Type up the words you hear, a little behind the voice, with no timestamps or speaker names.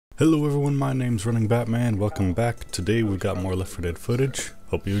Hello everyone, my name's Running Batman. Welcome back. Today we've got more Left 4 Dead footage.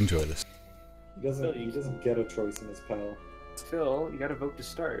 Hope you enjoy this. He doesn't get a choice in his pal. Phil, you gotta vote to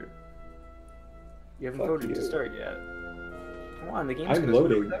start. You haven't voted to start yet. Come on, the game's gonna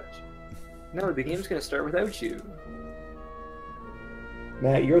start without you. No, the game's gonna start without you.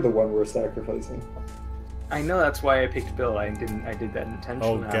 Matt, you're the one we're sacrificing. I know, that's why I picked Bill. I did that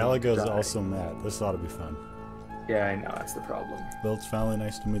intentionally. Oh, Galaga's also Matt. This ought to be fun. Yeah, I know, that's the problem. Well, it's finally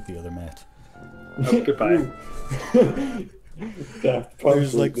nice to meet the other Matt. Oh, goodbye.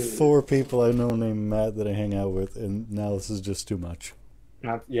 There's like 4 people I know named Matt that I hang out with, and now this is just too much.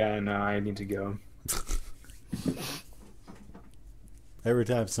 Yeah, no, I need to go. Every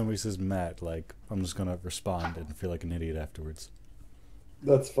time somebody says Matt, like, I'm just gonna respond and feel like an idiot afterwards.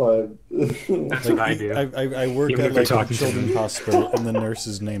 That's fine. That's what I do. I work at like a children's hospital, and the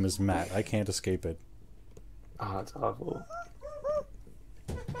nurse's name is Matt. I can't escape it. Oh, it's awful.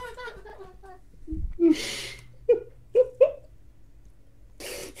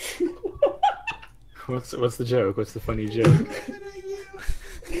 What's the joke? What's the funny joke?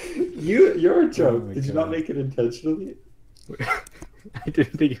 You're a joke. Did you not make it intentionally? I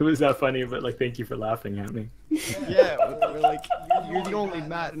didn't think it was that funny, but like, thank you for laughing at me. Yeah, we're like, you're the only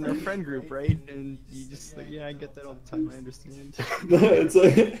Matt in our friend group, right? And you just like, yeah, I get that all the time. I understand.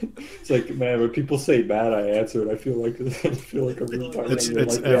 it's like, man, when people say Matt, I answer it. I feel like I'm retarded. It's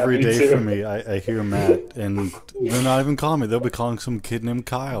like, every day for me. I hear Matt, and they're not even calling me. They'll be calling some kid named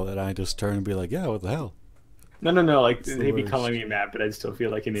Kyle, and I just turn and be like, yeah, what the hell? No, like, they'd be calling me Matt, but I'd still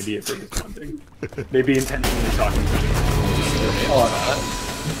feel like an idiot for responding. They'd be intentionally talking to me.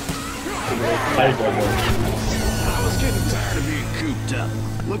 I was getting tired of being cooped up.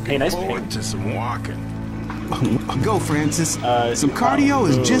 Looking forward to some walking. Go, Francis. Some cardio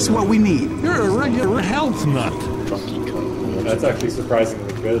is just what we need. You're a regular health nut. That's actually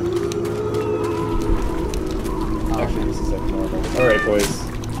surprisingly good. Actually, this is like normal. Alright, boys.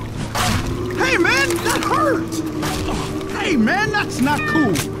 Hey, man, that hurts! Hey, man, that's not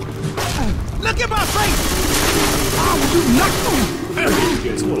cool! Look at my face! Oh, you knuckle!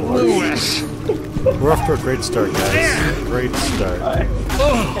 Lewis! We're off to a great start, guys. Great start. Hey.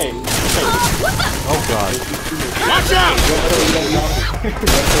 Oh, God. Watch out!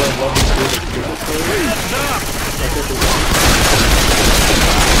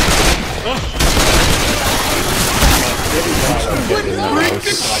 Quit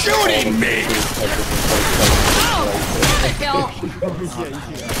shooting me!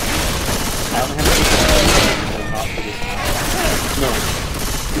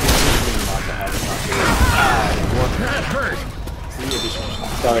 That hurt!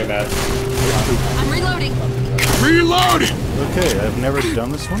 Sorry, Matt. I'm reloading. Reloading! Okay, I've never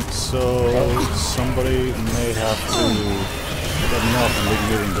done this one, so somebody may have to let me know if I'm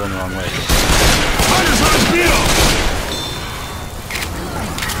moving going the wrong way. Hunters on Bill!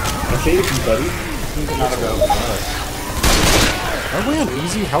 I saved you, buddy. Are we on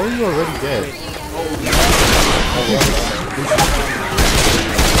easy? How are you already dead?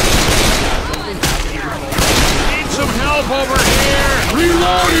 Need some help over here!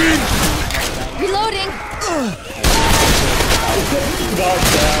 Reloading! Reloading.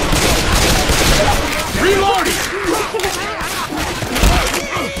 Reloading!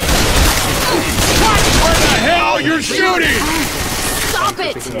 Where the hell you're shooting? Stop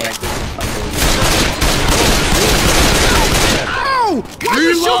it. Ow! Why are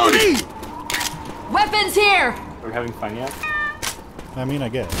you shooting me? Weapons here. Are we having fun yet? I mean, I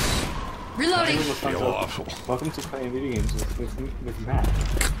guess. Reloading. Welcome to playing video games with Matt.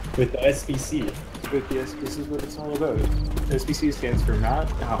 With the SBC. With the this is what it's all about. SBC stands for Matt.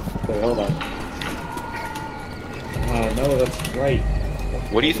 Oh. Okay, hold on. No, that's right.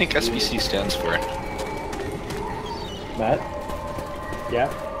 What do you think SBC stands for? Matt? Yeah?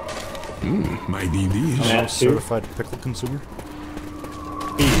 My DD. Matt, Certified pickle consumer?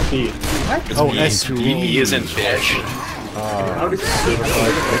 B. What? Oh, SB. BB isn't bitch. How does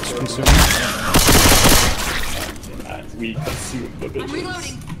Certified bitch consumer? We consume the I'm bitches.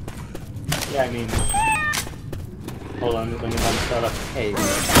 reloading. Yeah, I mean... Hold on, let me start up. Hey.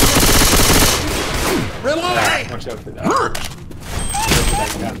 Reloading! Watch out for that. Hurt! Watch out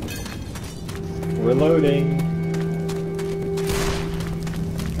for that. We're loading.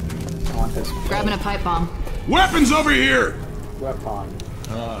 I want this Grabbing a pipe bomb. Weapons over here! weapon.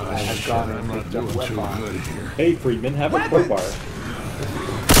 Shit, I'm not doing too good here. Hey, Friedman, have a quick bar.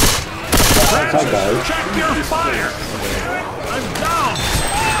 Francis, Hi, guys. check your fire! I'm down!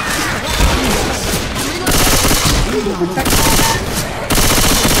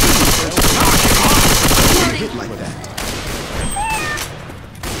 Hit like that.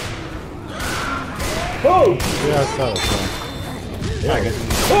 Oh! Yeah, I thought it was fine. Yeah,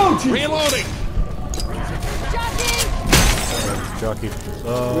 Oh, geez. Reloading! jockey.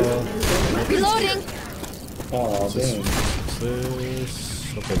 Reloading. Oh, damn. This.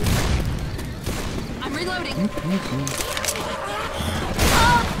 Okay. I'm reloading.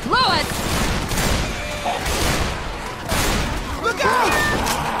 Lewis! Look out!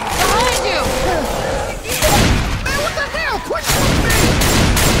 Behind you! Man, what the hell? Quit shooting me!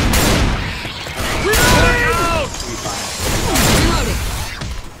 Reloading! Reloading.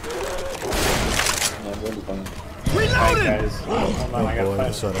 Reloading! Guys, hold on, I gotta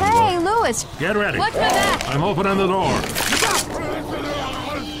find Sorry. Hey, Lewis! Get ready. Watch my back! I'm opening the door.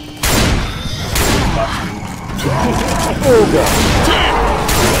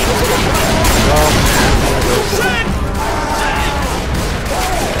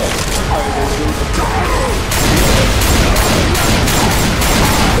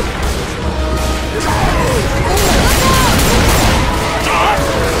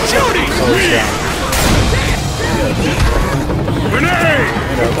 Shooting! Grenade!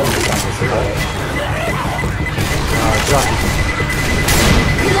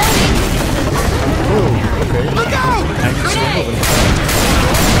 Look out!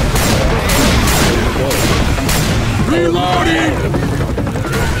 Reloading!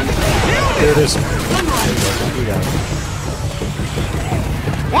 There it is. We got it.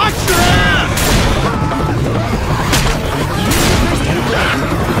 Watch your ass!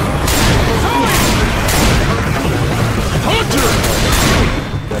 Hunter!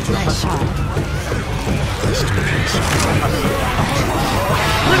 Nice shot.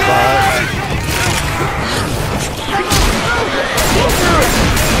 Reloading.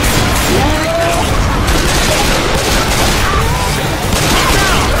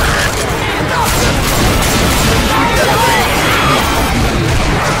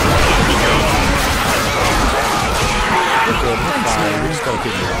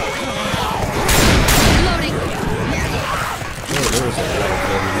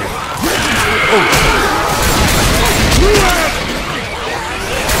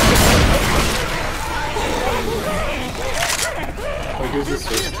 Who's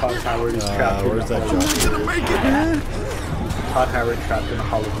this? Todd Howard is trapped. Where's that jockey? Todd Howard trapped in a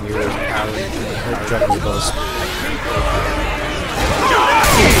hall of mirrors. That jockey goes.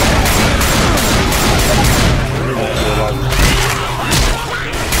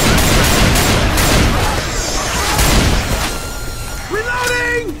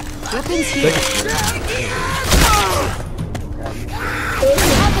 Reloading! Weapons here.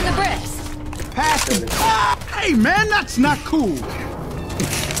 Up in the bricks. Pass him. Hey, man, that's not cool.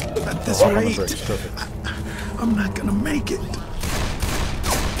 At this On the rate, brakes, perfect. I'm not gonna make it.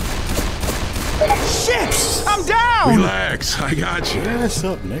 Shit! I'm down! Relax, I got you. What's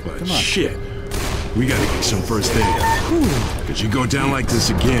up, Nick? But Come on. shit, we gotta get some first aid. Cause you go down like this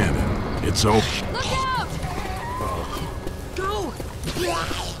again, it's over. Look out! Go!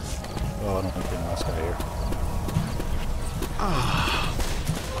 Oh, I don't think they know this guy here.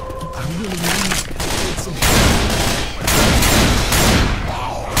 I really need some.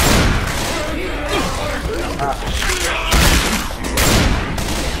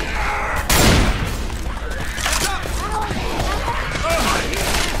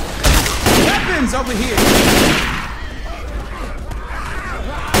 Weapons over here!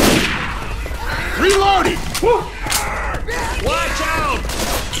 Reloading! Watch out!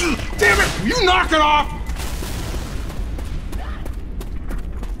 Damn it! You knock it off!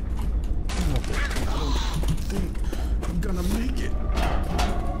 I'm gonna make it.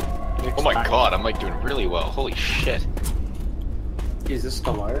 Oh my god, I'm like doing really well. Holy shit. Is this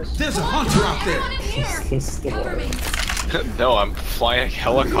Stellaris? There's a hunter out there! This is the one. No, I'm flying a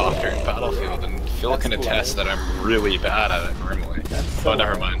helicopter in Battlefield, and Phil can attest that I'm really bad at it normally. Oh,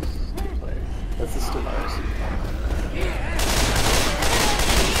 never mind. That's the Stellaris.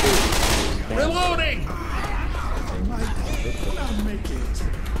 Reloading! I'll make it.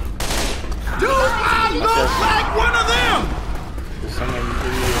 Do I look like one of them? There's someone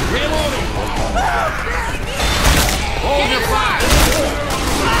Reloading! Hold your fire!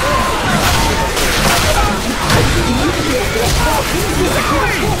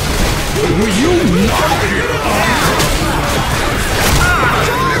 Will you knock it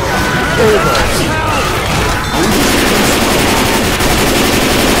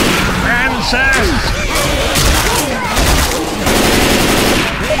Princess!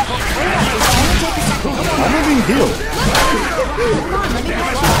 I'm not being healed.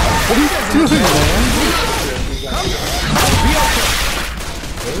 What are you doing, man?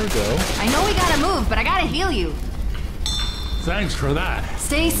 There we go. I know we gotta move, but I gotta heal you. Thanks for that.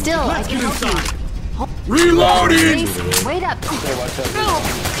 Stay still. I can help you. Reloading! Wait up.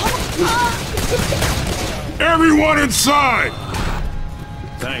 Everyone inside!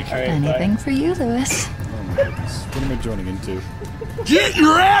 Thank you. Anything for you, Lewis. Oh my goodness. What am I joining into? Get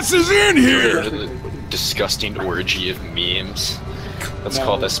your asses in here! The disgusting orgy of memes. That's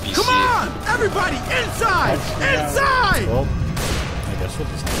called SBC. Come on! Everybody inside! Inside! Well, I guess we'll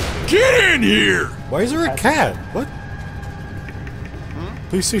just... Get in here! Why is there a cat? What?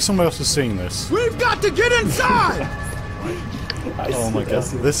 Please see somebody else is seeing this. We've got to get inside! Oh my god.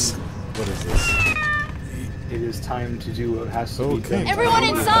 This... What is this? It is time to do what has to be Okay. done. Everyone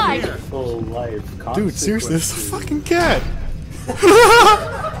inside! Full life. Dude, seriously, this is a fucking cat!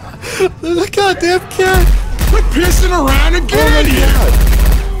 consequences. There's a goddamn cat! Quit pissing around and get in here!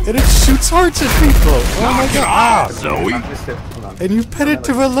 And it shoots hearts at people! Oh my god! Ah! Zoe! Hold on. And you pet it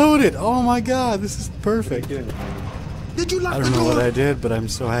to reload it! Oh my god, this is perfect. Did you lock I the don't know door? what I did, but I'm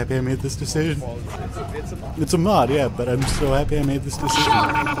so happy I made this decision. It's a mod, yeah, but I'm so happy I made this decision. Oh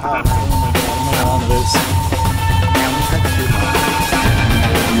my god, I'm on this.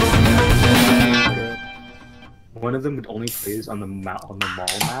 One of them would only plays on the mall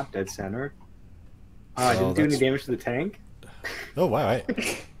map, dead center. I didn't do any damage to the tank. Oh wow!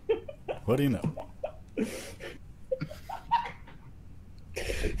 What do you know?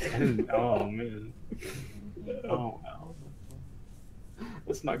 Oh man. Oh wow.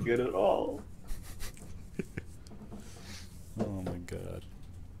 That's not good at all. Oh my god.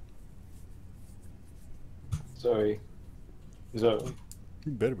 Sorry. Zoe.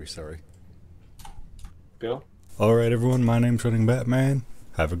 You better be sorry. Bill? Alright everyone, my name's Running Batman.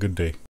 Have a good day.